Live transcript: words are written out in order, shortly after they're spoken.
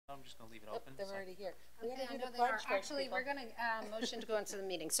I'm just going to leave it open. They're already here. Okay, I know they are. Actually, we're going to motion to go into the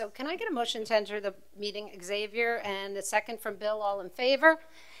meeting. So can I get a motion to enter the meeting, Xavier, and a second from Bill, all in favor?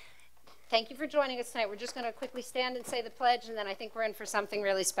 Thank you for joining us tonight. We're just going to quickly stand and say the pledge, and then I think we're in for something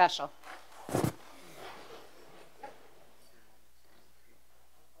really special.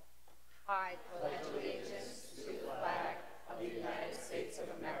 I pledge allegiance to the flag of the United States of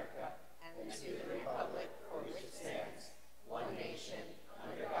America and to the republic for which it stands, one nation,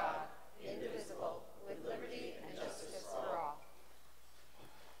 under God, indivisible, with liberty and justice for all.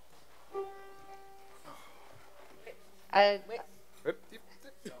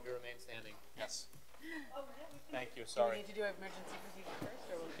 We remain standing. Yes. Thank you. Sorry. Do we need to do emergency procedure first,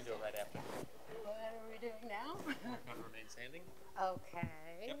 or We can do it right after. What are we doing now? We're going to remain standing.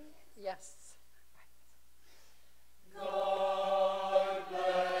 Okay. Yep. Yes. God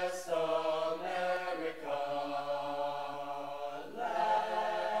bless America,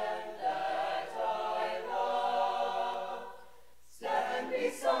 land that I love. Stand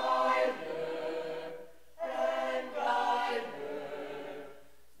beside her and guide her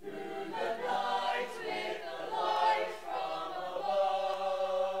through the night with the light from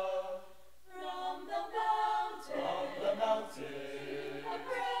above. From the mountain, to the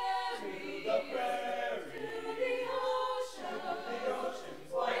prairie.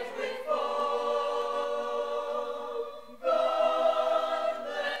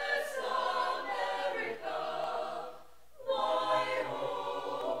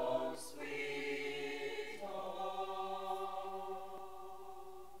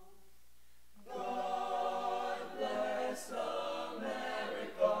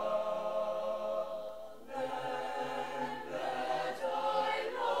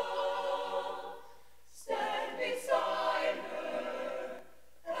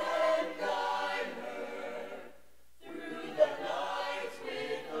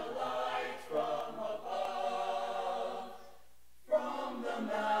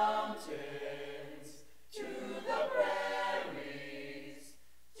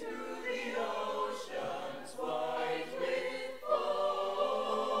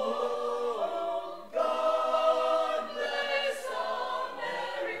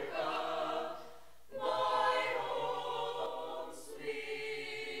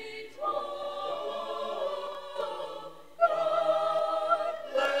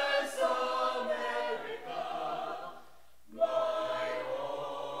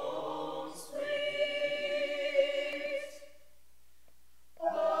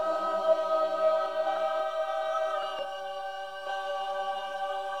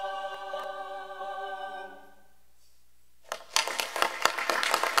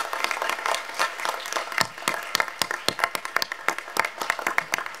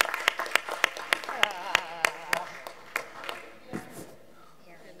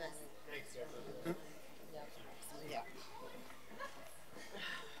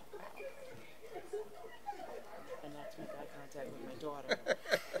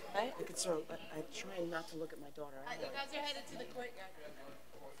 I'm trying not to look at my daughter. You guys are headed to the courtyard.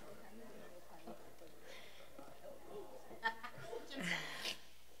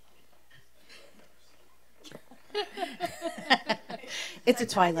 It's a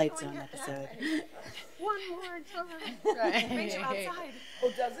Twilight Zone episode. One more time. Right. Brings you outside.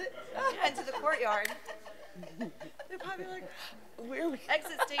 Oh, does it? Yeah, into the courtyard. They're probably like, where are we?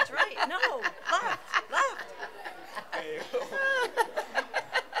 Exit stage right. No, left.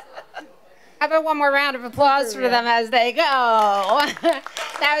 How about one more round of applause for them as they go?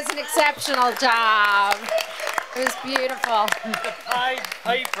 That was an exceptional job. It was beautiful. The Pied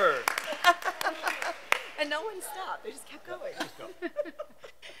Piper. And no one stopped. They just kept going.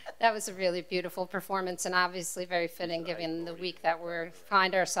 That was a really beautiful performance and obviously very fitting given the week that we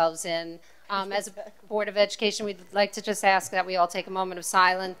find ourselves in. As a Board of Education, we'd like to just ask that we all take a moment of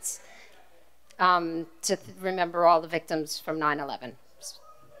silence to remember all the victims from 9/11.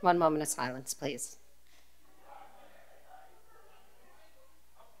 One moment of silence, please.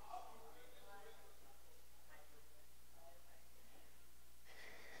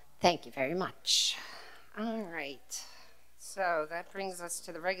 Thank you very much. All right. So that brings us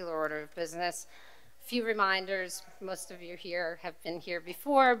to the regular order of business. A few reminders. Most of you here have been here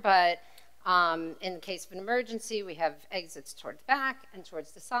before, but in the case of an emergency, we have exits toward the back and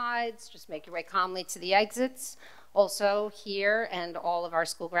towards the sides. Just make your way calmly to the exits. Also, here and all of our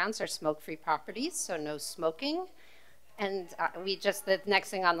school grounds are smoke-free properties, so no smoking. And the next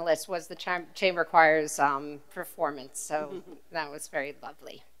thing on the list was the Chamber Choir's performance, so that was very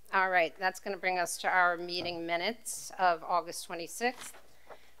lovely. All right, that's going to bring us to our meeting minutes of August 26th,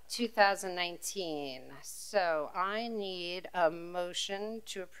 2019. So I need a motion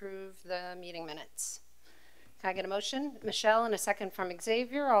to approve the meeting minutes. Can I get a motion? Michelle, and a second from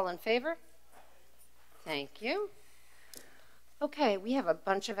Xavier. All in favor? Thank you. Okay, we have a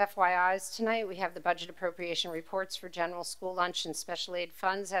bunch of FYIs tonight. We have the budget appropriation reports for general school lunch and special aid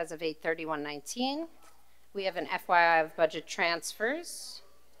funds as of 8/31/19. We have an FYI of budget transfers,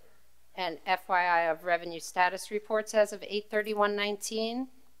 an FYI of revenue status reports as of 8/31/19,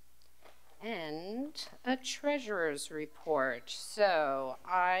 and a treasurer's report. So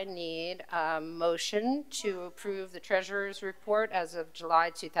I need a motion to approve the treasurer's report as of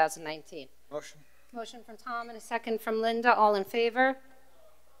July 2019. Motion. Motion from Tom and a second from Linda. All in favor?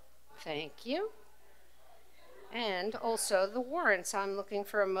 Thank you. And also the warrants. I'm looking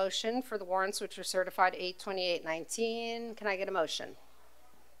for a motion for the warrants which were certified 8/28/19. Can I get a motion?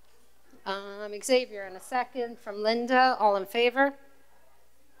 Xavier and a second from Linda. All in favor?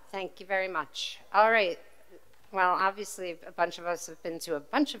 Thank you very much. All right. Well, obviously a bunch of us have been to a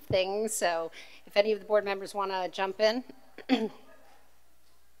bunch of things, so if any of the board members want to jump in. Does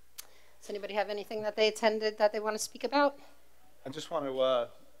anybody have anything that they attended that they want to speak about? I just want to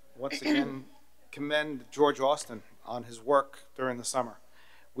once again commend George Austin on his work during the summer.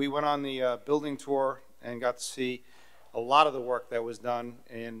 We went on the building tour and got to see a lot of the work that was done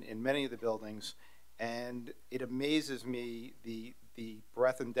in many of the buildings, and it amazes me the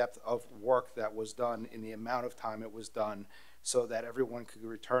breadth and depth of work that was done in the amount of time it was done so that everyone could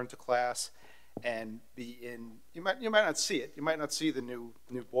return to class and be in. You might not see it. You might not see the new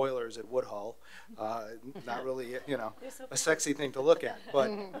boilers at Woodhull. Not really, a sexy thing to look at.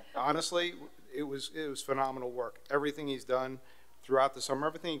 But honestly, it was phenomenal work. Everything he's done throughout the summer,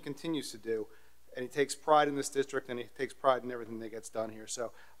 everything he continues to do, and he takes pride in this district, and he takes pride in everything that gets done here.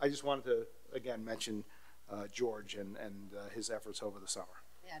 So I just wanted to again mention George and his efforts over the summer.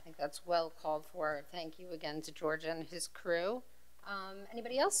 Yeah, I think that's well called for. Thank you again to George and his crew.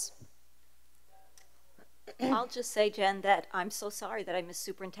 Anybody else? I'll just say, Jen, that I'm so sorry that I missed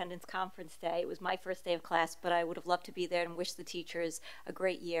Superintendent's Conference Day. It was my first day of class, but I would have loved to be there and wish the teachers a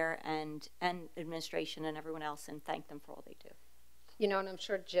great year and administration and everyone else and thank them for all they do. And I'm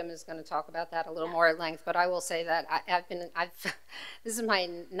sure Jim is going to talk about that a little more at length, but I will say that this is my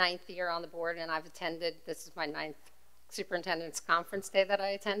 9th year on the board, and this is my 9th Superintendent's Conference Day that I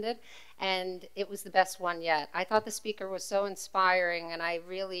attended, and it was the best one yet. I thought the speaker was so inspiring, and I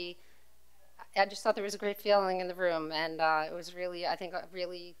just thought there was a great feeling in the room, and it was really, I think, a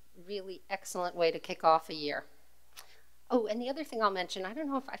really, really excellent way to kick off a year. Oh, and the other thing I'll mention, I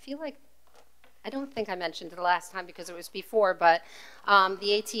don't think I mentioned it the last time because it was before, but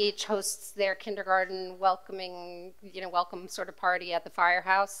the ATH hosts their kindergarten welcome sort of party at the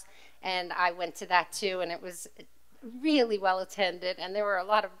firehouse, and I went to that too, and it was really well attended, and there were a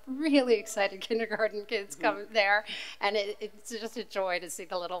lot of really excited kindergarten kids coming there, and it's just a joy to see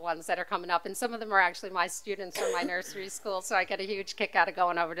the little ones that are coming up, and some of them are actually my students from my nursery school, so I get a huge kick out of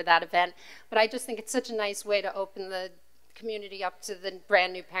going over to that event. But I just think it's such a nice way to open the community up to the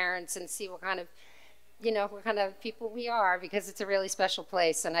brand new parents and see what kind of people we are, because it's a really special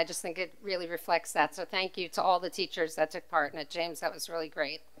place, and I just think it really reflects that. So thank you to all the teachers that took part in it. James, that was really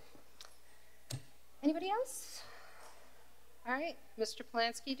great. Anybody else? All right, Mr.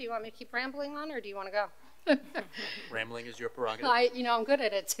 Polanski, do you want me to keep rambling on, or do you want to go? Rambling is your prerogative. I'm good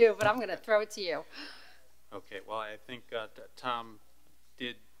at it too, but I'm going to throw it to you. Okay, well, I think Tom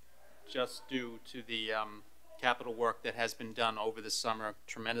did just due to the capital work that has been done over the summer,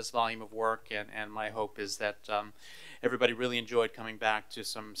 tremendous volume of work, and my hope is that everybody really enjoyed coming back to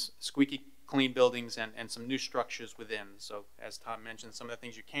some squeaky clean buildings and some new structures within. So as Tom mentioned, some of the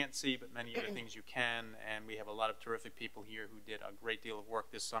things you can't see, but many of the things you can, and we have a lot of terrific people here who did a great deal of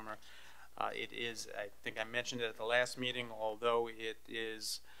work this summer. It is, I think I mentioned it at the last meeting, although it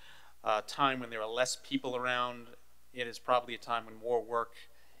is a time when there are less people around, it is probably a time when more work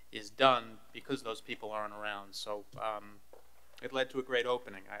is done because those people aren't around. So it led to a great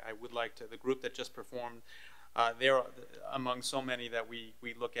opening. I would like to, the group that just performed, they're among so many that we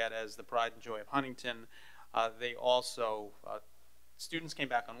look at as the pride and joy of Huntington. They also, students came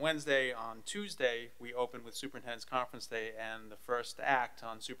back on Wednesday. On Tuesday, we opened with Superintendent's Conference Day, and the first act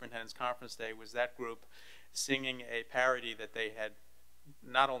on Superintendent's Conference Day was that group singing a parody that they had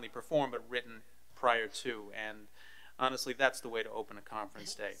not only performed but written prior to. And honestly, that's the way to open a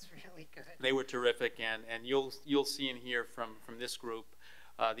conference day. It's really good. They were terrific, and you'll see and hear from this group,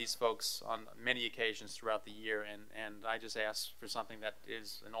 these folks on many occasions throughout the year, and I just ask for something that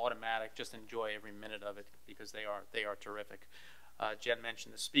is an automatic. Just enjoy every minute of it because they are terrific. Jen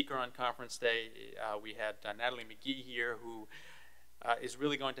mentioned the speaker on conference day. We had Natalie McGee here, who is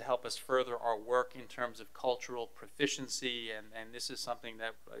really going to help us further our work in terms of cultural proficiency, and this is something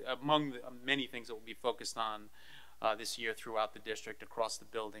that, among the many things that we'll be focused on this year throughout the district across the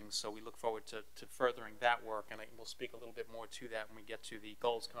buildings. So we look forward to furthering that work, and we'll speak a little bit more to that when we get to the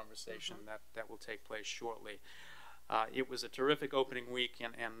goals conversation that will take place shortly. It was a terrific opening week,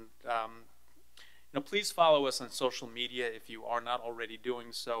 and you know, please follow us on social media if you are not already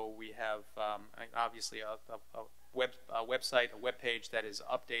doing so. We have obviously a website, a webpage that is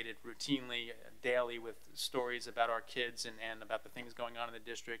updated routinely, daily, with stories about our kids and about the things going on in the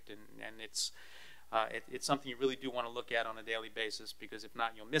district, and it's something you really do want to look at on a daily basis, because if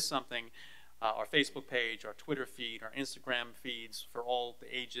not, you'll miss something. Our Facebook page, our Twitter feed, our Instagram feeds for all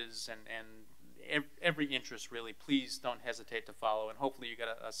the ages and every interest, really. Please don't hesitate to follow, and hopefully you get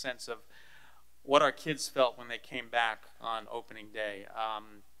a sense of what our kids felt when they came back on opening day.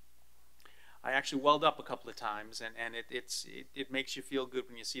 I actually welled up a couple of times, and it makes you feel good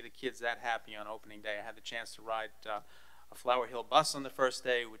when you see the kids that happy on opening day. I had the chance to ride a Flower Hill bus on the first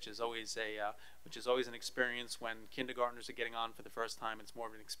day, which is always an experience when kindergartners are getting on for the first time. It's more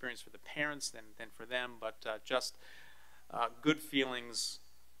of an experience for the parents than for them, but just good feelings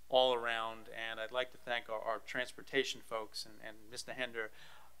all around. And I'd like to thank our transportation folks and Mr. Hender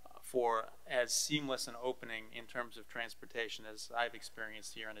for as seamless an opening in terms of transportation as I've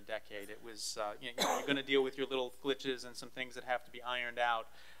experienced here in a decade. It was, you know, you're going to deal with your little glitches and some things that have to be ironed out,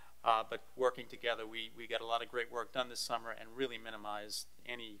 but working together, we got a lot of great work done this summer and really minimized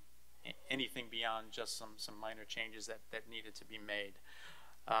anything beyond just some minor changes that needed to be made.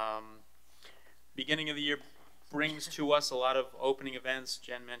 Beginning of the year brings to us a lot of opening events.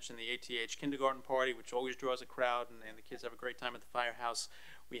 Jen mentioned the ATH kindergarten party, which always draws a crowd, and the kids have a great time at the firehouse.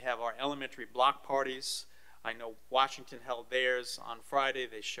 We have our elementary block parties. I know Washington held theirs on Friday.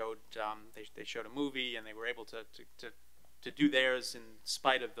 They showed they showed a movie, and they were able to do theirs in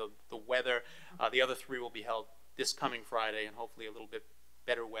spite of the weather. The other three will be held this coming Friday, and hopefully a little bit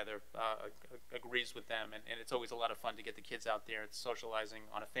better weather agrees with them. And it's always a lot of fun to get the kids out there. It's socializing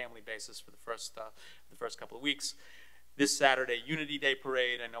on a family basis for the first couple of weeks. This Saturday, Unity Day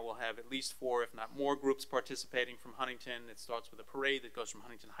Parade. I know we'll have at least 4, if not more, groups participating from Huntington. It starts with a parade that goes from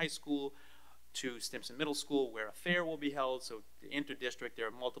Huntington High School to Stimson Middle School, where a fair will be held. So the inter-district, there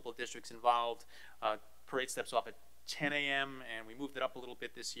are multiple districts involved. Parade steps off at 10 a.m., and we moved it up a little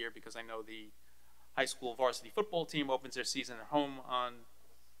bit this year because I know the high school varsity football team opens their season at home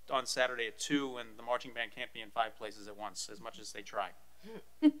on Saturday at 2, and the marching band can't be in 5 places at once, as much as they try.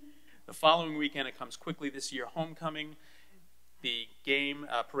 The following weekend, it comes quickly this year, homecoming. The game,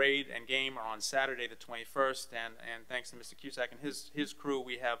 parade and game are on Saturday the 21st, and thanks to Mr. Cusack and his crew,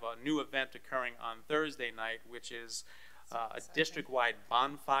 we have a new event occurring on Thursday night, which is a district-wide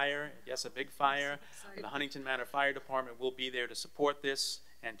bonfire. Yes, a big fire. The Huntington Manor Fire Department will be there to support this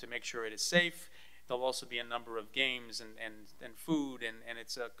and to make sure it is safe. There'll also be a number of games and food, and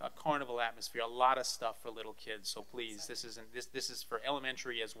it's a carnival atmosphere, a lot of stuff for little kids. So please, this is for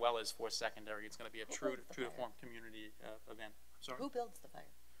elementary as well as for secondary. It's going to be a true to form community event. Sorry? Who builds the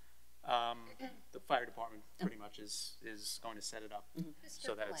fire? The fire department pretty much is going to set it up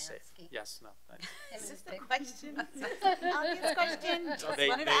so that it's safe. Yes, no. Is this the question? Obvious question. So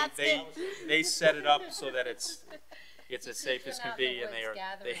they set it up so that it's as safe as can be, and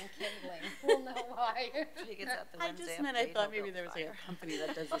We'll know why. I just meant I thought maybe there was like a company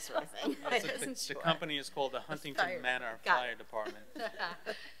that does this sort of thing. The company is called the Huntington Manor Fire Department.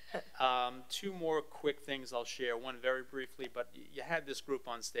 2 more quick things I'll share. One very briefly, but you had this group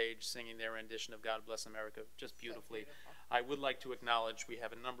on stage singing their rendition of God Bless America just beautifully. I would like to acknowledge we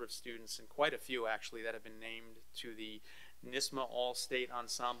have a number of students, and quite a few actually, that have been named to the NISMA All-State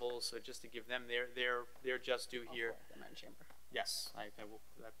Ensemble. So just to give them their just due here. Chamber. Yes, I will.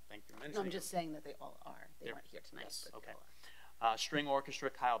 Thank you for mentioning. No, I'm just saying that they all are. They weren't here tonight. Yes, but okay. They all are. String orchestra,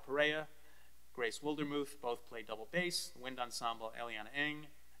 Kyle Perea, Grace Wildermuth, both play double bass. Wind ensemble, Eliana Eng,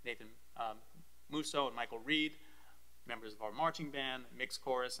 Nathan Musso, and Michael Reed, members of our marching band, mixed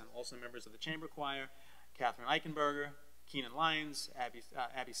chorus, and also members of the chamber choir. Catherine Eichenberger, Keenan Lyons,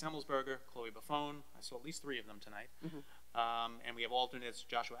 Abby Semmelsberger, Chloe Buffone. I saw at least 3 of them tonight. And we have alternates,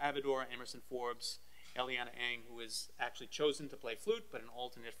 Joshua Avador, Emerson Forbes, Eliana Eng, who is actually chosen to play flute, but an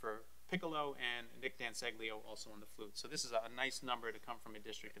alternate for piccolo, and Nick Danseglio also on the flute. So this is a nice number to come from a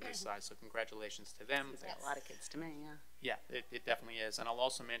district of this size, so congratulations to them. Sounds like a lot of kids to me, yeah. Yeah, it definitely is. And I'll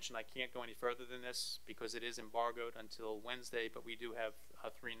also mention, I can't go any further than this because it is embargoed until Wednesday, but we do have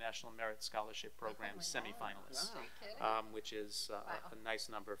 3 National Merit Scholarship Program semifinalists, which is a nice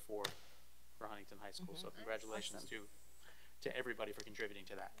number for Huntington High School. So congratulations to everybody for contributing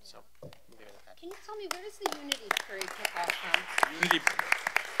to that. So we'll leave it at that. Can you tell me, where does the Unity Parade kick off from?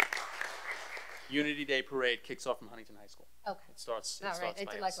 Unity Day Parade kicks off from Huntington High School. Okay. It starts. All right, by I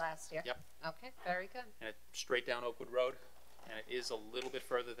did like us. last year. Yep. Okay, very good. And it's straight down Oakwood Road, and it is a little bit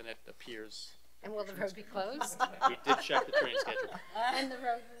further than it appears. And will the road be closed? We did check the train schedule. And the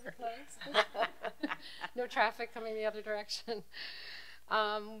road will be closed? No traffic coming the other direction.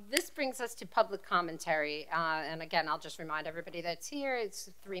 This brings us to public commentary. And again, I'll just remind everybody that's here,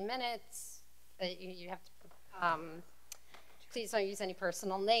 it's 3 minutes. You have to, please don't use any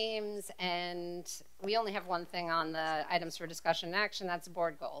personal names. And we only have one thing on the items for discussion and action, that's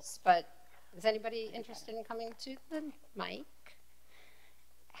board goals. But is anybody interested in coming to the mic?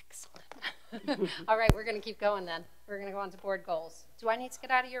 Excellent. All right, we're going to keep going then. We're going to go on to board goals. Do I need to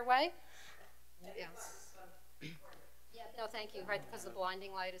get out of your way? Yes. Yeah, no, thank you. Right, because the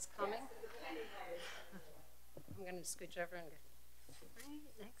blinding light is coming. I'm going to scooch over and go right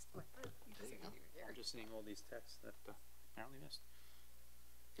next to my phone. I'm just seeing all these texts that apparently missed.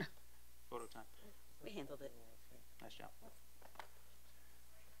 Photo time. We handled it. Nice job.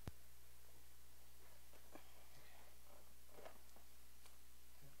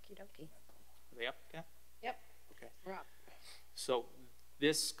 Okie dokie. Are they up, Kat? Yep. Okay. We're up. So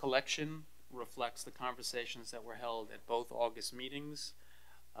this collection reflects the conversations that were held at both August meetings.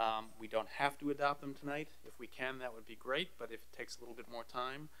 We don't have to adopt them tonight. If we can, that would be great, but if it takes a little bit more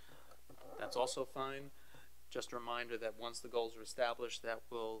time, that's also fine. Just a reminder that once the goals are established, that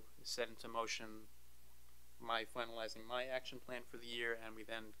will set into motion finalizing my action plan for the year, and we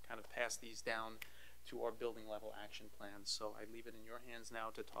then kind of pass these down to our building level action plans. So I leave it in your hands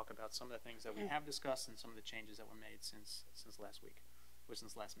now to talk about some of the things that we have discussed and some of the changes that were made since last week, or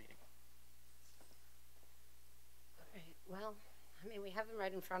since last meeting. All right. Well, I mean, we have them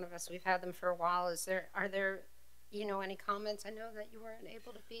right in front of us. We've had them for a while. Are there, any comments? I know that you weren't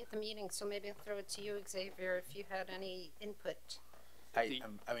able to be at the meeting, so maybe I'll throw it to you, Xavier, if you had any input.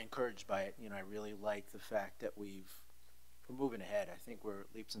 I'm encouraged by it. I really like the fact that we're moving ahead. I think we're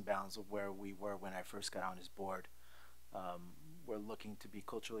leaps and bounds of where we were when I first got on this board. We're looking to be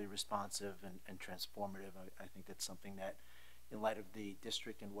culturally responsive and transformative. I think that's something that, in light of the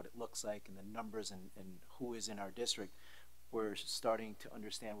district and what it looks like and the numbers and who is in our district, we're starting to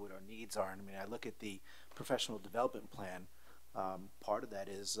understand what our needs are. And I mean, I look at the professional development plan. Part of that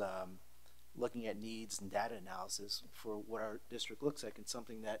is looking at needs and data analysis for what our district looks like, and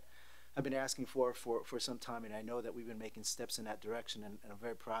something that I've been asking for some time, and I know that we've been making steps in that direction, and I'm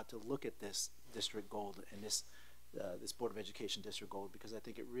very proud to look at this district goal and this Board of Education district goal, because I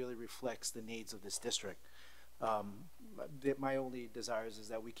think it really reflects the needs of this district. My only desires is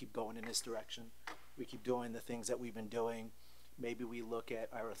that we keep going in this direction. We keep doing the things that we've been doing. Maybe we look at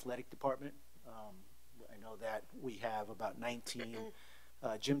our athletic department. I know that we have about 19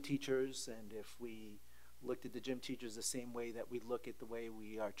 gym teachers, and if we looked at the gym teachers the same way that we look at the way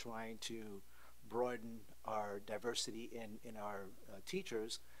we are trying to broaden our diversity in our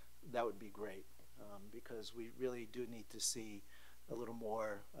teachers, that would be great, because we really do need to see a little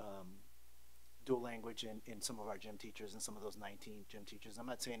more dual language in some of our gym teachers and some of those 19 gym teachers. I'm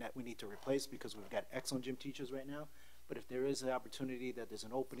not saying that we need to replace, because we've got excellent gym teachers right now, but if there is an opportunity that there's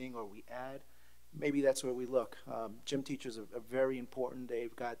an opening or we add, maybe that's where we look. Gym teachers are very important.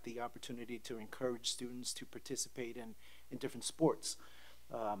 They've got the opportunity to encourage students to participate in different sports.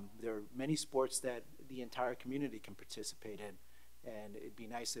 There are many sports that the entire community can participate in, and it'd be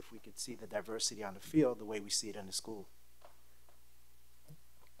nice if we could see the diversity on the field the way we see it in the school.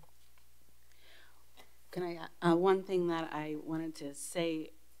 Can I, one thing that I wanted to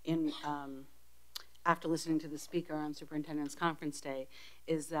say after listening to the speaker on Superintendent's Conference Day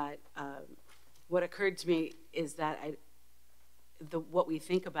is that what occurred to me is that what we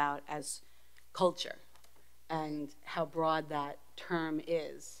think about as culture and how broad that term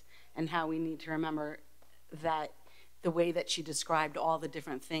is, and how we need to remember that the way that she described all the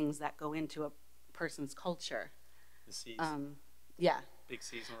different things that go into a person's culture. The C's. Yeah. Big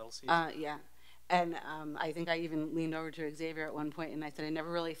C's and little C's. Yeah. And I think I even leaned over to Xavier at one point and I said, I never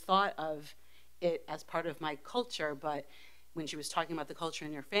really thought of it as part of my culture, but when she was talking about the culture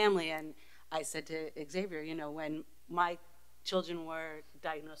in your family, and I said to Xavier, when my children were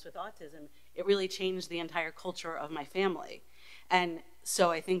diagnosed with autism, it really changed the entire culture of my family. And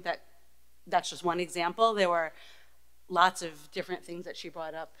so I think that that's just one example. There were lots of different things that she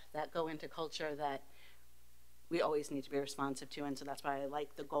brought up that go into culture that we always need to be responsive to, and so that's why I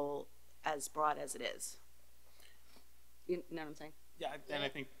like the goal as broad as it is. You know what I'm saying? Yeah, and I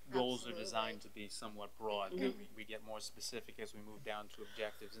think goals Absolutely. are designed to be somewhat broad. Mm-hmm. We get more specific as we move down to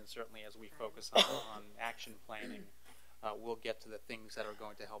objectives, and certainly as we focus on action planning. we'll get to the things that are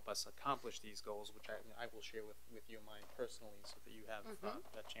going to help us accomplish these goals, which I will share with you mine personally, so that you have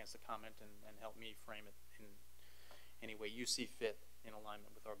a chance to comment and help me frame it in any way you see fit in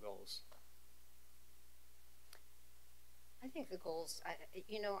alignment with our goals. I think the goals,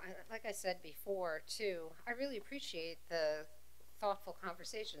 like I said before too, I really appreciate the thoughtful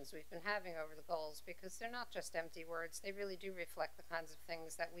conversations we've been having over the goals, because they're not just empty words. They really do reflect the kinds of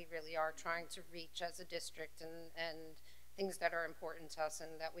things that we really are trying to reach as a district, and things that are important to us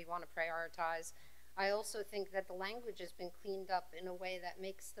and that we want to prioritize. I also think that the language has been cleaned up in a way that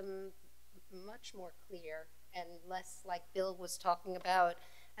makes them much more clear and less like Bill was talking about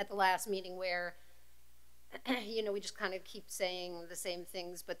at the last meeting, where we just kind of keep saying the same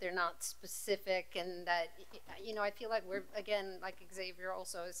things, but they're not specific. And that, I feel like we're, again, like Xavier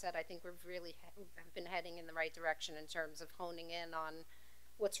also said, I think we've really have been heading in the right direction in terms of honing in on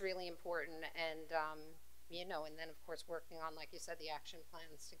what's really important, and, and then, of course, working on, like you said, the action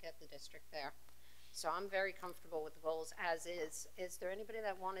plans to get the district there. So I'm very comfortable with the goals as is. Is there anybody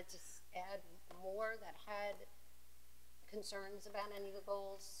that wanted to add more, that had concerns about any of the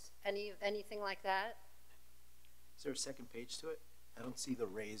goals, anything like that? Is there a second page to it? I don't see the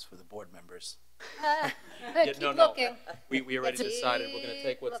raise for the board members. Keep no. looking. We already decided we're going to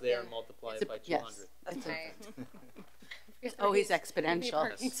take what's there and Looking. multiply it by 200. Yes, that's Okay. It's always exponential.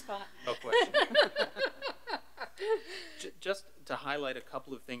 Parking spot. No question. Just to highlight a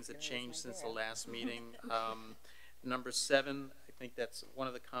couple of things that changed since the last meeting. Number 7, I think that's one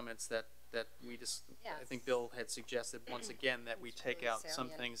of the comments that we just, I think Bill had suggested once again, that we take out some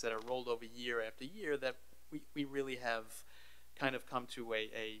things that are rolled over year after year that we really have kind of come to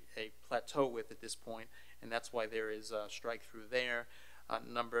a plateau with at this point, and that's why there is a strike through there.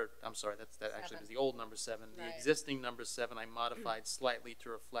 I'm sorry, that actually was the old number 7. Right. The existing number 7 I modified slightly to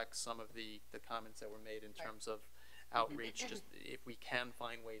reflect some of the comments that were made in terms of outreach, just if we can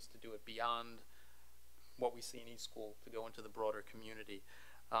find ways to do it beyond what we see in each school to go into the broader community.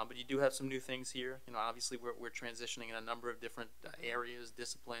 But you do have some new things here. Obviously we're transitioning in a number of different areas,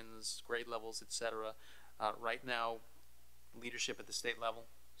 disciplines, grade levels, etc. Right now, leadership at the state level,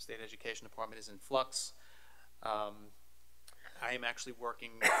 state education department, is in flux. I am actually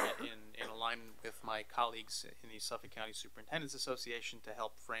working in alignment with my colleagues in the Suffolk County Superintendents Association to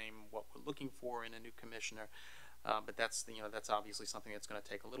help frame what we're looking for in a new commissioner. But that's obviously something that's going to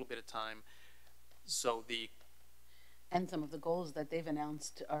take a little bit of time. So And some of the goals that they've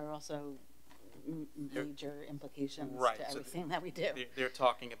announced are also major implications to everything that we do. They're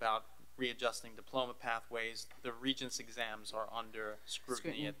talking about readjusting diploma pathways. The Regents exams are under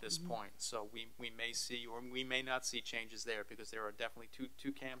scrutiny at this point, so we may see or we may not see changes there, because there are definitely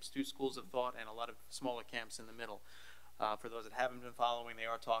two camps, two schools of thought, and a lot of smaller camps in the middle. For those that haven't been following, they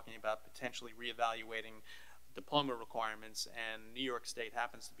are talking about potentially reevaluating diploma requirements, and New York State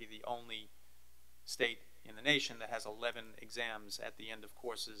happens to be the only state in the nation that has 11 exams at the end of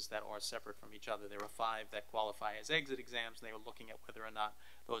courses that are separate from each other. There are 5 that qualify as exit exams, and they were looking at whether or not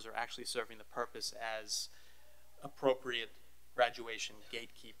those are actually serving the purpose as appropriate graduation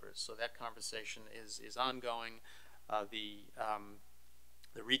gatekeepers. So that conversation is ongoing.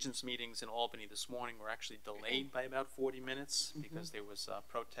 The Regents meetings in Albany this morning were actually delayed by about 40 minutes because there was a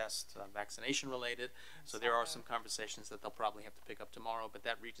protest, vaccination related. So there are some conversations that they'll probably have to pick up tomorrow, but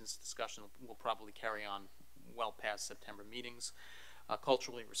that Regents discussion will probably carry on well past September meetings.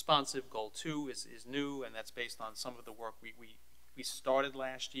 Culturally responsive, goal 2 is new, and that's based on some of the work we started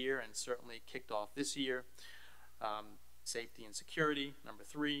last year and certainly kicked off this year. Safety and security, number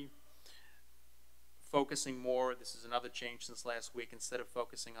 3. Focusing more, this is another change since last week, instead of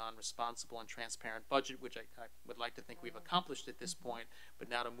focusing on responsible and transparent budget, which I would like to think we've accomplished at this point, but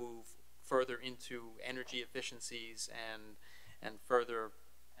now to move further into energy efficiencies and further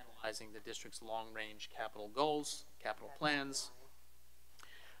analyzing the district's long-range capital goals, capital plans.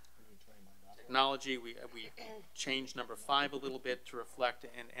 Technology, we changed number 5 a little bit to reflect,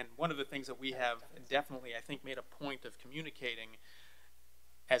 and one of the things that we have definitely, I think, made a point of communicating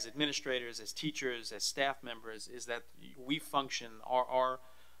as administrators, as teachers, as staff members, is that we function, our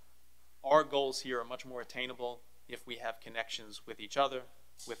goals here are much more attainable if we have connections with each other,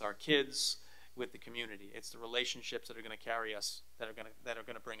 with our kids, with the community. It's the relationships that are going to carry us, that are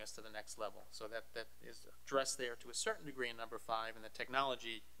going to bring us to the next level. So that is addressed there to a certain degree in number 5. And the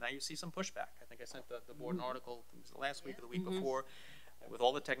technology, now you see some pushback. I think I sent the board an article, it was last week or the week before. With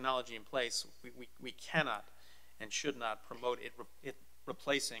all the technology in place, we cannot and should not promote it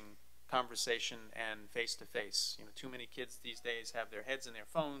replacing conversation and face-to-face. Too many kids these days have their heads in their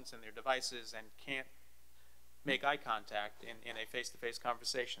phones and their devices and can't make eye contact in a face-to-face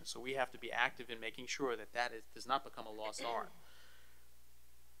conversation. So we have to be active in making sure that does not become a lost art.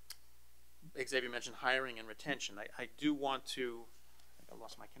 Xavier mentioned hiring and retention. I do want to, I think I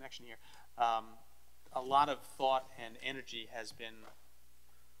lost my connection here. A lot of thought and energy has been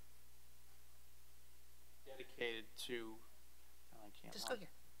dedicated to, I can't. Just go here.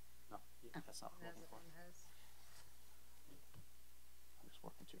 No, that's not what I'm looking for. I'm just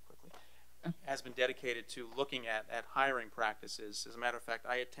working too quickly. Has been dedicated to looking at hiring practices. As a matter of fact,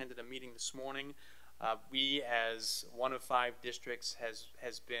 I attended a meeting this morning. We, as one of 5 districts,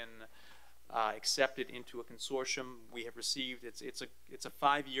 has been accepted into a consortium. We have received, it's a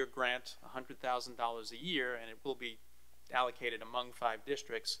 5-year grant, $100,000 a year, and it will be allocated among 5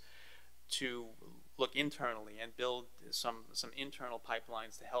 districts to look internally and build some internal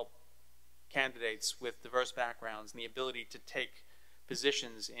pipelines to help candidates with diverse backgrounds and the ability to take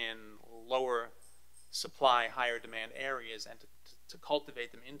positions in lower supply, higher demand areas and to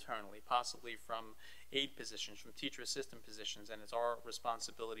cultivate them internally, possibly from aid positions, from teacher assistant positions, and it's our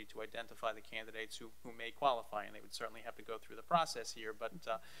responsibility to identify the candidates who may qualify, and they would certainly have to go through the process here, but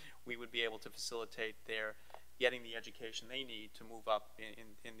we would be able to facilitate their getting the education they need to move up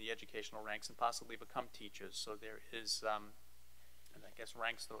in the educational ranks and possibly become teachers. So there is, and I guess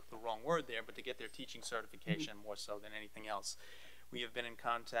rank's the wrong word there, but to get their teaching certification more so than anything else. We have been in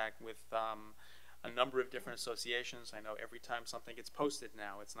contact with a number of different associations. I know every time something gets posted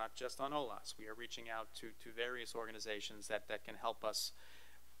now, it's not just on OLAS. We are reaching out to various organizations that can help us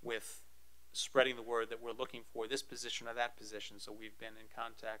with spreading the word that we're looking for this position or that position. So we've been in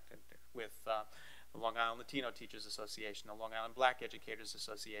contact with the Long Island Latino Teachers Association, the Long Island Black Educators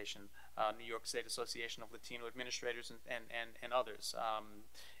Association, New York State Association of Latino Administrators, and others.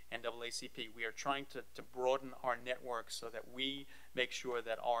 NAACP. We are trying to broaden our network so that we make sure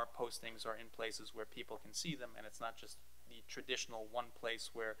that our postings are in places where people can see them, and it's not just the traditional one place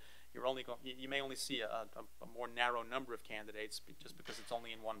where you're only going. You may only see a more narrow number of candidates just because it's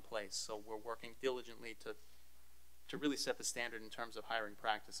only in one place. So we're working diligently to really set the standard in terms of hiring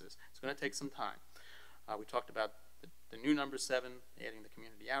practices. It's going to take some time. We talked about the new number 7, adding the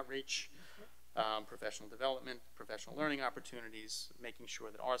community outreach. Professional development, professional learning opportunities, making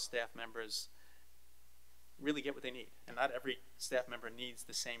sure that our staff members really get what they need. And not every staff member needs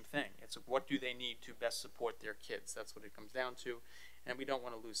the same thing. It's what do they need to best support their kids. That's what it comes down to. And we don't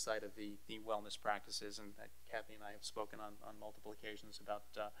want to lose sight of the wellness practices. And Kathy and I have spoken on multiple occasions about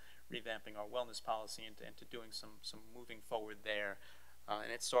revamping our wellness policy and to doing some moving forward there.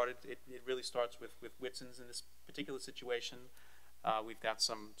 And it really starts with Whitson's in this particular situation. We've got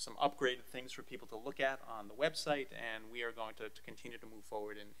some upgraded things for people to look at on the website, and we are going to continue to move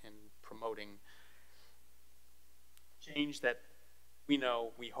forward in promoting change that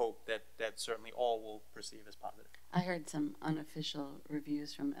we hope that certainly all will perceive as positive. I heard some unofficial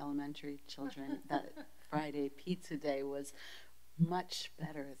reviews from elementary children that Friday Pizza Day was much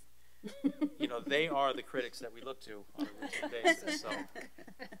better. They are the critics that we look to on a routine basis, so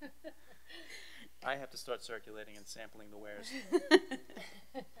I have to start circulating and sampling the wares.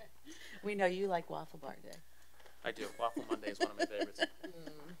 We know you like Waffle Bar Day. I do. Waffle Monday is one of my favorites.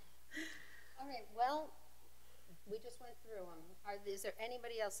 All right, well, we just went through them. Is there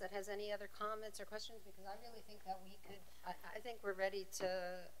anybody else that has any other comments or questions? Because I really think that we could, I think we're ready to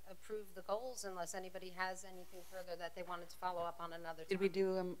approve the goals unless anybody has anything further that they wanted to follow up on another time. Did we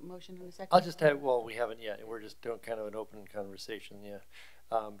do a motion in a second? I'll just have, well, we haven't yet. We're just doing kind of an open conversation, yeah.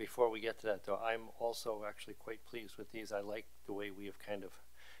 Before we get to that, though, I'm also actually quite pleased with these. I like the way we have kind of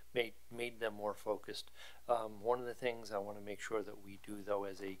made them more focused. One of the things I want to make sure that we do, though,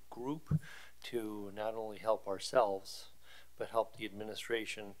 as a group to not only help ourselves, but help the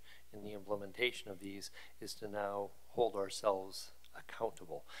administration in the implementation of these is to now hold ourselves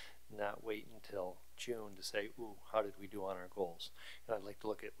accountable, not wait until June to say, ooh, how did we do on our goals? And I'd like to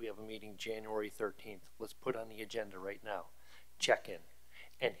look at, we have a meeting January 13th. Let's put on the agenda right now, check in,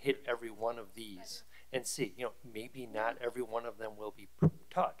 and hit every one of these and see, maybe not every one of them will be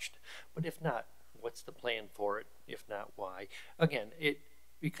touched, but if not, what's the plan for it? If not, why? Again,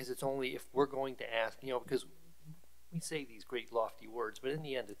 because it's only if we're going to ask, because we say these great lofty words, but in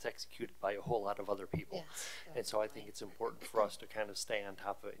the end it's executed by a whole lot of other people. Yes, and so I think it's important for us to kind of stay on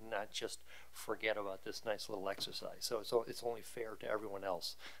top of it and not just forget about this nice little exercise. So it's only fair to everyone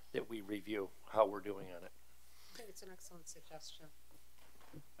else that we review how we're doing on it. I think it's an excellent suggestion.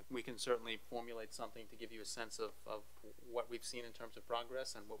 We can certainly formulate something to give you a sense of what we've seen in terms of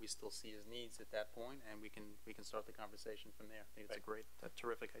progress and what we still see as needs at that point, and we can start the conversation from there. I think it's a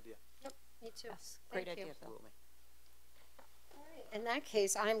terrific idea. Yep, me too. Yes, Thank great you. idea, Bill. Absolutely. In that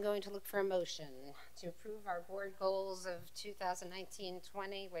case, I'm going to look for a motion to approve our board goals of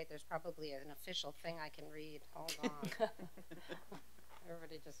 2019-20. Wait, there's probably an official thing I can read. Hold on.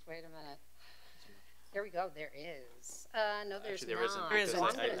 Everybody just wait a minute. Here we go. There is. No, there's Actually, there not. isn't. There isn't. So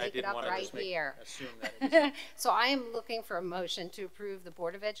I'm I going to make it didn't up want to right just here. assume that it was. So I am looking for a motion to approve the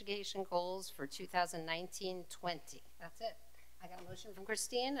Board of Education goals for 2019-20. That's it. I got a motion from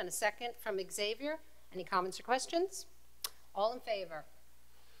Christine and a second from Xavier. Any comments or questions? All in favor?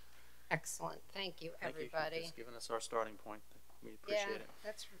 Excellent. Thank you, Thank you for everybody. just giving us our starting point. We Yeah, appreciate it.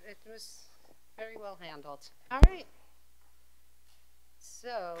 it was very well handled. All right.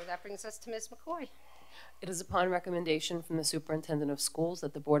 So that brings us to Ms. McCoy. It is upon recommendation from the Superintendent of Schools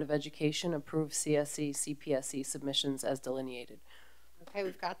that the Board of Education approve CSE, CPSE submissions as delineated. Okay,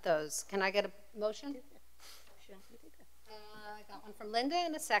 we've got those. Can I get a motion? I got one from Linda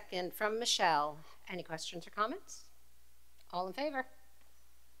and a second from Michelle. Any questions or comments? All in favor?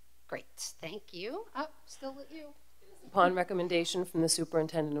 Great, thank you. Oh, still with you. Upon recommendation from the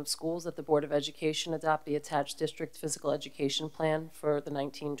Superintendent of Schools that the Board of Education adopt the attached district physical education plan for the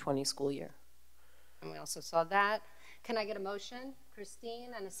 1920 school year. And we also saw that. Can I get a motion?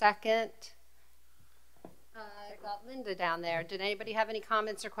 Christine, and a second. I got Linda down there. Did anybody have any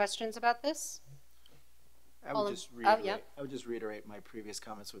comments or questions about this? I All would in- just oh, reiterate, yeah. I would just reiterate my previous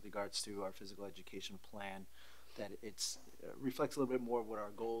comments with regards to our physical education plan, that it's reflects a little bit more of what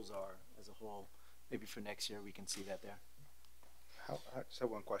our goals are as a whole. Maybe for next year we can see that there. So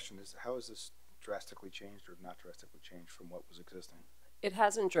one question is, how is this drastically changed or not drastically changed from what was existing? It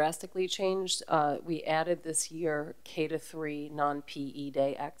hasn't drastically changed. We added this year K-3 non-PE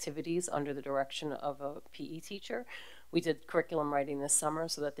day activities under the direction of a PE teacher. We did curriculum writing this summer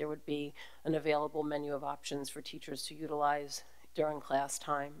so that there would be an available menu of options for teachers to utilize during class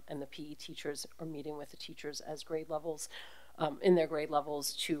time, and the PE teachers are meeting with the teachers as grade levels, in their grade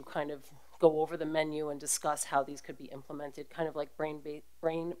levels, to kind of go over the menu and discuss how these could be implemented, kind of like brain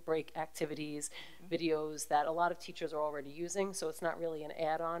break activities, videos that a lot of teachers are already using. So it's not really an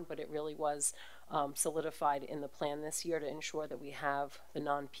add-on, but it really was solidified in the plan this year to ensure that we have the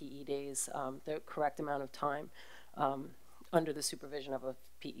non-PE days, the correct amount of time under the supervision of a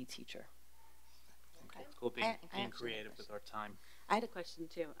PE teacher. It's cool being actually creative with our time. I had a question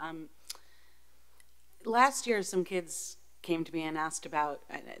too. Last year, some kids came to me and asked about,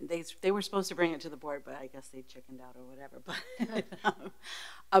 they were supposed to bring it to the board, but I guess they chickened out or whatever, but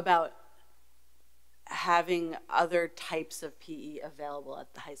about having other types of PE available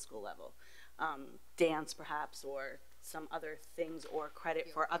at the high school level. Dance perhaps, or some other things, or credit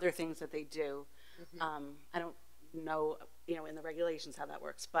for other things that they do. I don't know, in the regulations how that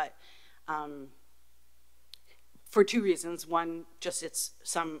works, but for two reasons. One, just it's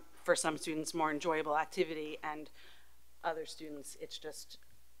for some students more enjoyable activity, and other students it's just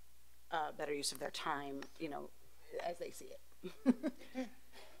better use of their time, as they see it.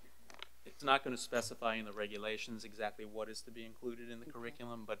 It's not going to specify in the regulations exactly what is to be included in the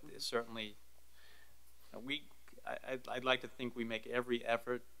curriculum, but certainly I'd like to think we make every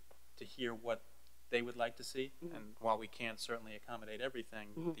effort to hear what they would like to see, and while we can't certainly accommodate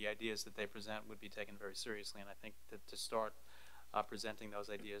everything, the ideas that they present would be taken very seriously, and I think that to start presenting those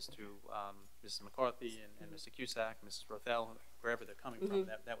ideas to Mrs. McCarthy and Mr. Cusack, Mrs. Rothel, wherever they're coming from,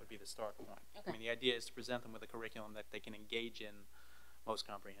 that would be the start point. Okay. I mean, the idea is to present them with a curriculum that they can engage in most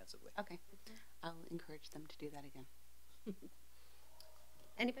comprehensively. Okay, I'll encourage them to do that again.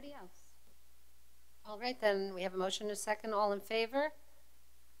 Anybody else? All right, then we have a motion and a second. All in favor?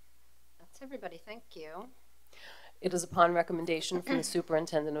 That's everybody. Thank you. It is upon recommendation from the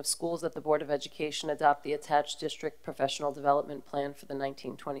Superintendent of Schools that the Board of Education adopt the attached district professional development plan for the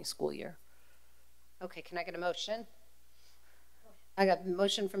 1920 school year. Okay, can I get a motion? I got a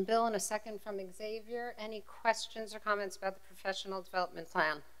motion from Bill and a second from Xavier. Any questions or comments about the professional development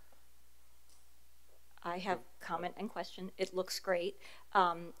plan? I have comment and question. It looks great.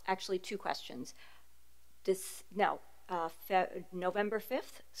 Actually, two questions. November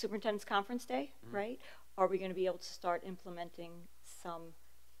 5th, Superintendent's Conference Day, right? Are we going to be able to start implementing some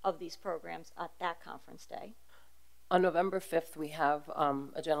of these programs at that conference day? On November 5th, we have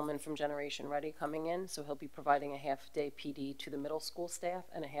a gentleman from Generation Ready coming in, so he'll be providing a half-day PD to the middle school staff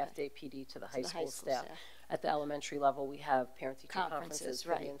and a half-day PD to the high school staff. At the elementary level, we have parent-teacher conferences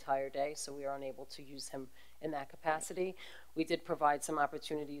for the entire day, so we are unable to use him in that capacity. We did provide some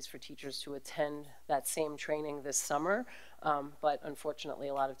opportunities for teachers to attend that same training this summer, but unfortunately,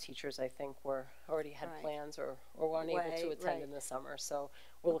 a lot of teachers, I think, already had plans or were unable to attend in the summer. So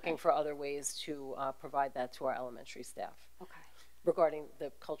we're looking for other ways to provide that to our elementary staff. Okay. regarding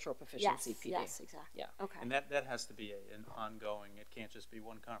the cultural proficiency Yes, PD. yes, exactly. Yeah. Okay. And that has to be an ongoing, it can't just be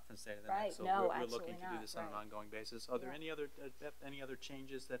one conference day to the Right, next. So no, we're absolutely looking to do not, this on an right. ongoing basis. Are there Yeah. any other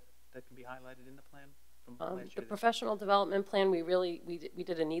changes that can be highlighted in the plan from last year? The professional development plan, we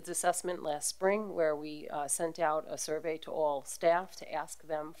did a needs assessment last spring where we sent out a survey to all staff to ask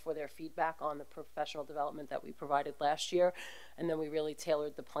them for their feedback on the professional development that we provided last year. And then we really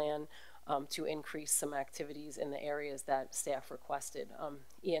tailored the plan to increase some activities in the areas that staff requested.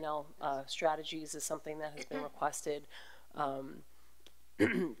 E&L strategies is something that has been requested.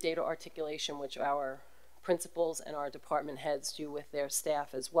 Data articulation, which our principals and our department heads do with their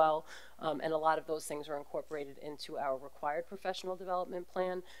staff as well. And a lot of those things are incorporated into our required professional development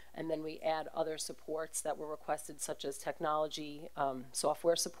plan. And then we add other supports that were requested, such as technology,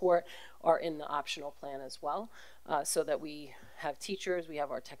 software support, are in the optional plan as well. So that we have teachers, we have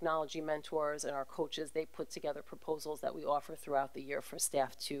our technology mentors and our coaches. They put together proposals that we offer throughout the year for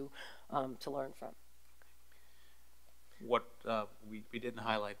staff to learn from. What we didn't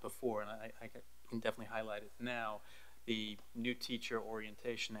highlight before, and I can definitely highlight it now, the new teacher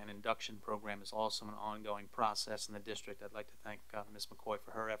orientation and induction program is also an ongoing process in the district. I'd like to thank Ms. McCoy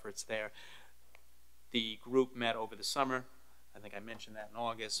for her efforts there. The group met over the summer. I think I mentioned that in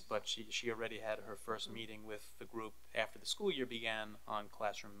August, but she already had her first meeting with the group after the school year began on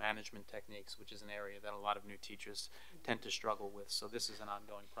classroom management techniques, which is an area that a lot of new teachers tend to struggle with. So this is an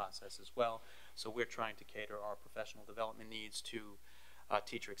ongoing process as well. So we're trying to cater our professional development needs to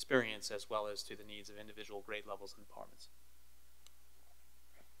teacher experience as well as to the needs of individual grade levels and departments.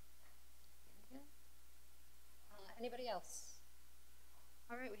 Anybody else?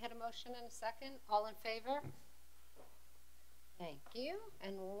 All right, we had a motion and a second. All in favor? Thank you.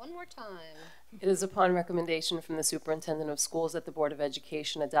 And one more time. It is upon recommendation from the Superintendent of Schools that the Board of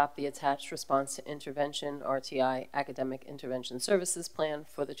Education adopt the attached response to intervention, RTI, Academic Intervention Services Plan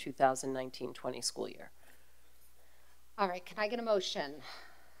for the 2019-20 school year. All right, can I get a motion?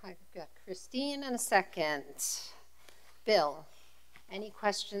 I've got Christine and a second. Bill, any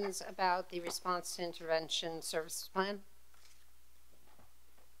questions about the response to intervention services plan?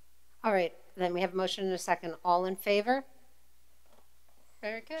 All right, then we have a motion and a second. All in favor?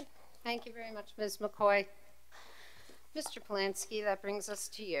 Very good. Thank you very much, Ms. McCoy. Mr. Polanski, that brings us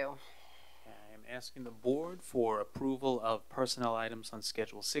to you. I am asking the board for approval of personnel items on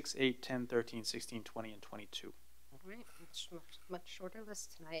schedule 6, 8, 10, 13, 16, 20, and 22. All right, much shorter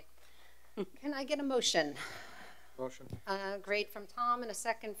list tonight. Can I get a motion? Motion. Great from Tom and a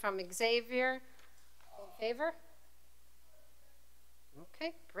second from Xavier. All in favor?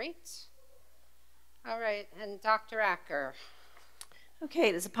 Okay, great. All right, and Dr. Acker. Okay,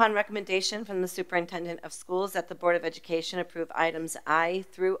 it is upon recommendation from the Superintendent of Schools that the Board of Education approve items I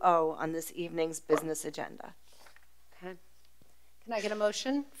through O on this evening's business agenda. Okay. Can I get a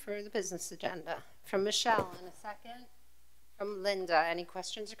motion for the business agenda? From Michelle in a second. From Linda, any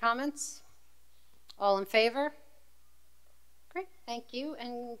questions or comments? All in favor? Great, thank you.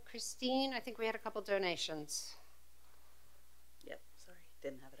 And Christine, I think we had a couple donations. Yep, sorry,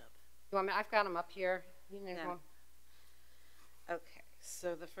 didn't have it up. You want me? I've got them up here. You need No. one. Okay,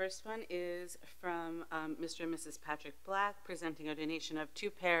 so the first one is from Mr. and Mrs. Patrick Black, presenting a donation of 2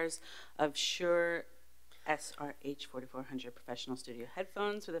 pairs of Shure SRH 4400 professional studio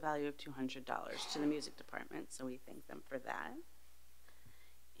headphones with a value of $200 to the music department. So we thank them for that.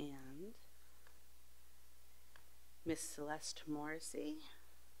 And Miss Celeste Morrissey,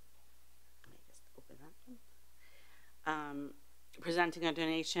 let me just open that one. Presenting a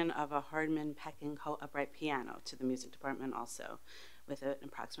donation of a Hardman Pecking upright piano to the music department also with an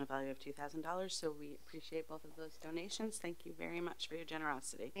approximate value of $2,000. So we appreciate both of those donations. Thank you very much for your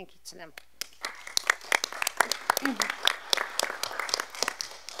generosity. Thank you to them.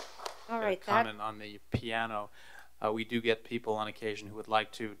 All right. Comment on the piano. We do get people on occasion who would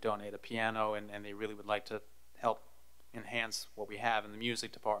like to donate a piano and they really would like to help enhance what we have in the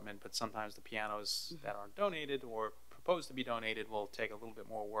music department, but sometimes the pianos that are donated or proposed to be donated will take a little bit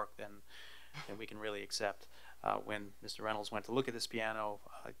more work than we can really accept. When Mr. Reynolds went to look at this piano,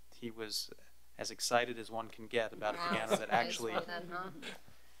 he was as excited as one can get about a piano that actually, I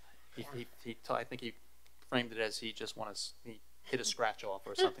think he framed it as he just he hit a scratch off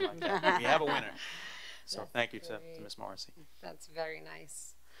or something like that. We have a winner. So thank you to Ms. Morrissey. That's very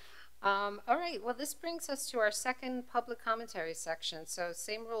nice. All right, well, this brings us to our second public commentary section. So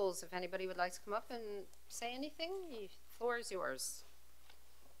same rules. If anybody would like to come up and say anything, the floor is yours.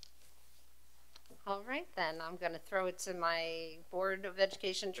 All right, then. I'm going to throw it to my Board of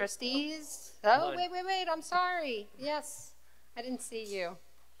Education trustees. Oh, wait. I'm sorry. Yes, I didn't see you.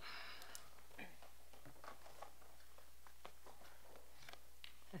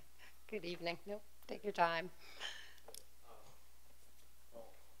 Good evening. Nope, take your time.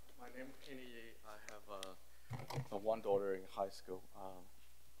 My name is Kenny. I have one daughter in high school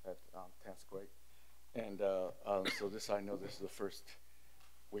at 10th grade. And so I know this is the first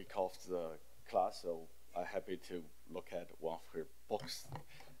week of the class, so I'm happy to look at one of her books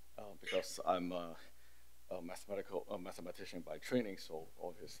because I'm a mathematician by training, so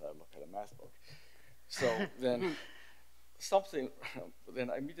obviously I look at a math book. So then then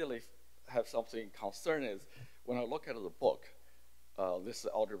I immediately have something concern is when I look at the book, this is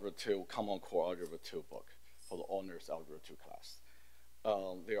Algebra 2, Common Core Algebra 2 book for the honors Algebra 2 class.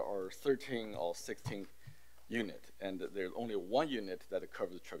 There are 13 or 16 units, and there's only one unit that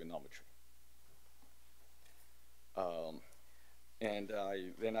covers trigonometry. And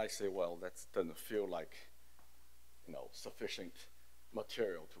then I say, well, that doesn't feel like, sufficient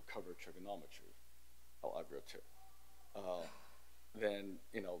material to cover trigonometry or Algebra 2. Then,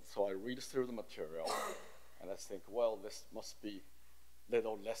 so I read through the material, and I think, well, this must be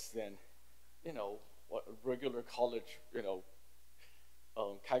little less than, what a regular college,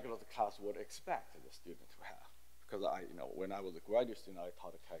 calculus class would expect the student to have. Because when I was a graduate student, I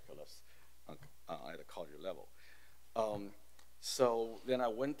taught calculus at a college level. So then I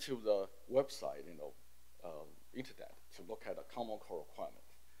went to the website, internet, to look at a Common Core requirement.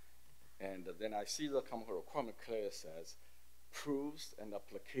 And then I see the Common Core requirement clearly says, proves an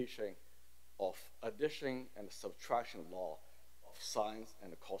application of addition and subtraction law of sines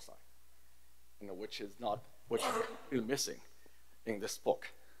and cosine, which is missing in this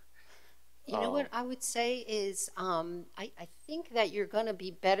book. You know what I would say is I think that you're going to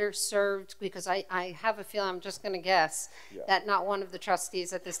be better served because I have a feeling, I'm just going to guess, that not one of the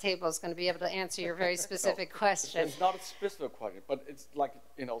trustees at this table is going to be able to answer your very specific question. It's not a specific question, but it's like,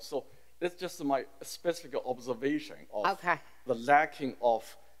 so it's just my specific observation of the lacking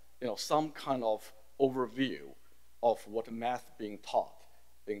of, some kind of overview of what math being taught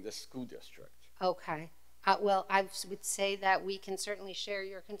in the school district. Okay. Well, I would say that we can certainly share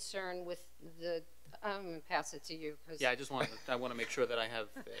your concern with the, I'm going to pass it to you. Yeah, I want to make sure that I have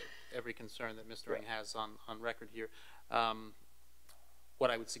every concern that Mr. Ring has on record here. What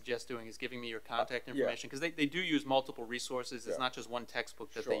I would suggest doing is giving me your contact information, because they do use multiple resources. It's not just one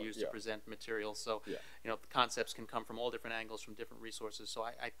textbook that they use to present materials. So, the concepts can come from all different angles, from different resources. So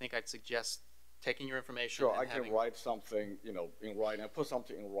I think I'd suggest taking your information. Sure, I can write something, in writing. I put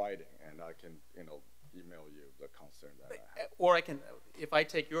something in writing, and I can, email you the concern that I have. Or I can, if I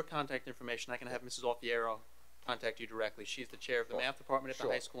take your contact information, I can have Mrs. Alfiero contact you directly. She's the chair of the math department at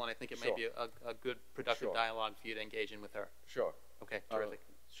the high school, and I think it may be a good, productive dialogue for you to engage in with her. Sure. Okay, terrific.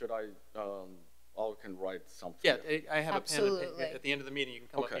 Should I, I can write something? Yeah, I have a pen. At the end of the meeting, you can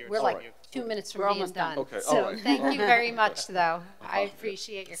come up here and We're like 2 minutes from being done. Okay, so thank you very much, though. I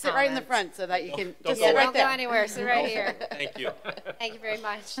appreciate your Sit right in the front so that you can just sit right don't there. go anywhere. Sit right here. Thank you. Thank you very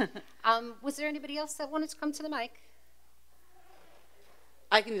much. Was there anybody else that wanted to come to the mic?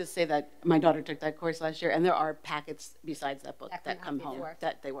 I can just say that my daughter took that course last year, and there are packets besides that book that come home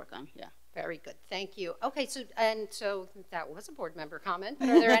that they work on. Yeah. Very good. Thank you. Okay, so that was a board member comment.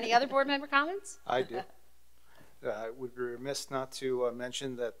 Are there any other board member comments? I do. I would be remiss not to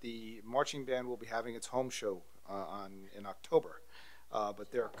mention that the marching band will be having its home show in October,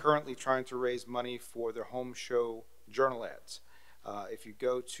 but they're currently trying to raise money for their home show journal ads. If you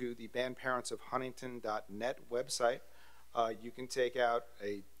go to the bandparentsofhuntington.net website, you can take out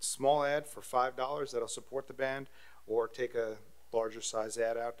a small ad for $5 that'll support the band, or take a larger size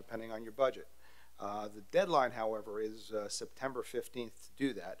ad out depending on your budget. The deadline, however, is September 15th to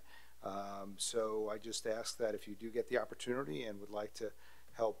do that. So I just ask that if you do get the opportunity and would like to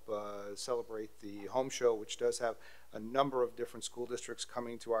help celebrate the home show, which does have a number of different school districts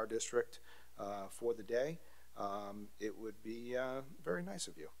coming to our district for the day, it would be very nice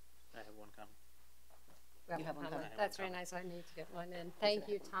of you. I have one comment. You have one comment? That's very nice. I need to get one in. Thank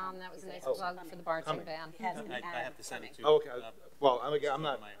you, Tom. That was a nice plug for the marching band. I have to send it to you. Okay. Well,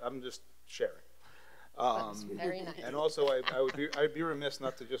 I'm just sharing. Very nice. And also, I'd be remiss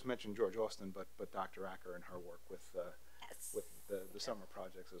not to just mention George Austin, but Dr. Acker and her work with the summer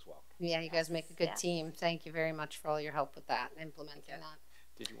projects as well. Yeah, you guys make a good team. Thank you very much for all your help with that, implementing that.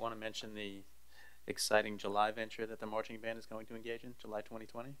 Did you want to mention the exciting July venture that the marching band is going to engage in, July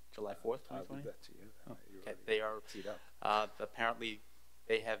 2020, July 4th, 2020? I'll leave that to you. Okay. They are apparently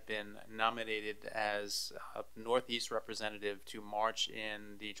they have been nominated as a Northeast representative to march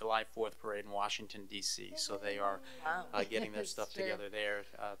in the July 4th parade in Washington, D.C. So they are getting their stuff together there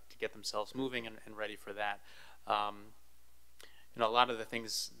to get themselves moving and ready for that. A lot of the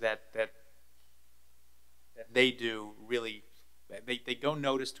things that they do really they go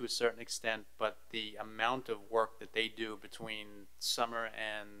notice to a certain extent, but the amount of work that they do between summer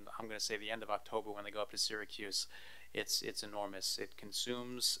and I'm going to say the end of October when they go up to Syracuse, it's enormous. It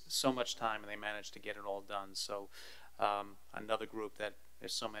consumes so much time, and they manage to get it all done. So another group that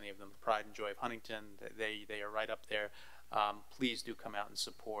there's so many of them, Pride and Joy of Huntington, they are right up there. Please do come out and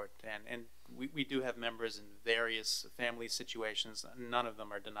support. And we do have members in various family situations. None of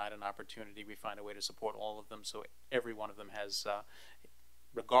them are denied an opportunity. We find a way to support all of them, so every one of them has,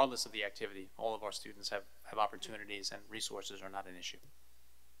 regardless of the activity, all of our students have opportunities, and resources are not an issue.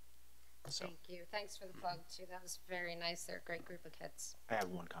 So. Thank you. Thanks for the plug, too. That was very nice. They're a great group of kids. I have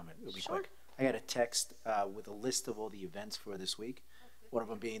one comment. It'll be Sure. quick. I got a text with a list of all the events for this week. One of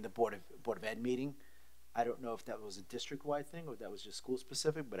them being the Board of Ed meeting. I don't know if that was a district-wide thing or if that was just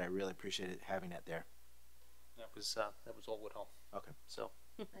school-specific, but I really appreciated having that there. That was all Woodhull. Okay. So.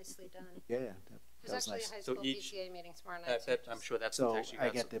 Nicely done. Yeah, that There's was actually nice. a high So school each- PTA meeting tomorrow night. I'm sure that's the So text you I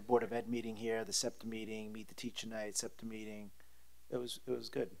got. get the Board of Ed meeting here, the SEPTA meeting, meet the teacher night, SEPTA meeting. It was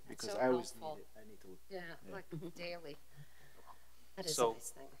good because so I always helpful. need it. I need to. Yeah, Yeah. like daily. That is So- a nice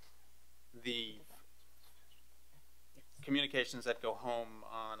thing. The communications that go home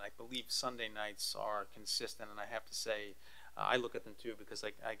on, I believe, Sunday nights are consistent, and I have to say, I look at them too because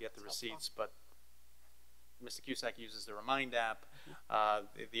I get the receipts, but Mr. Cusack uses the Remind app.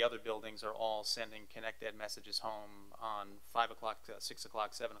 The other buildings are all sending Connect Ed messages home on 5 o'clock, 6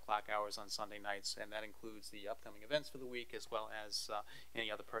 o'clock, 7 o'clock hours on Sunday nights, and that includes the upcoming events for the week as well as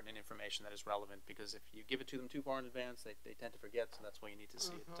any other pertinent information that is relevant, because if you give it to them too far in advance, they tend to forget, so that's why you need to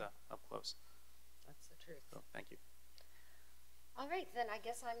see it up close. That's the truth. So, thank you. All right, then I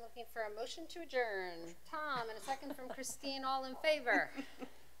guess I'm looking for a motion to adjourn. Tom, and a second from Christine, all in favor.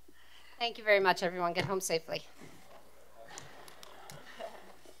 Thank you very much, everyone. Get home safely.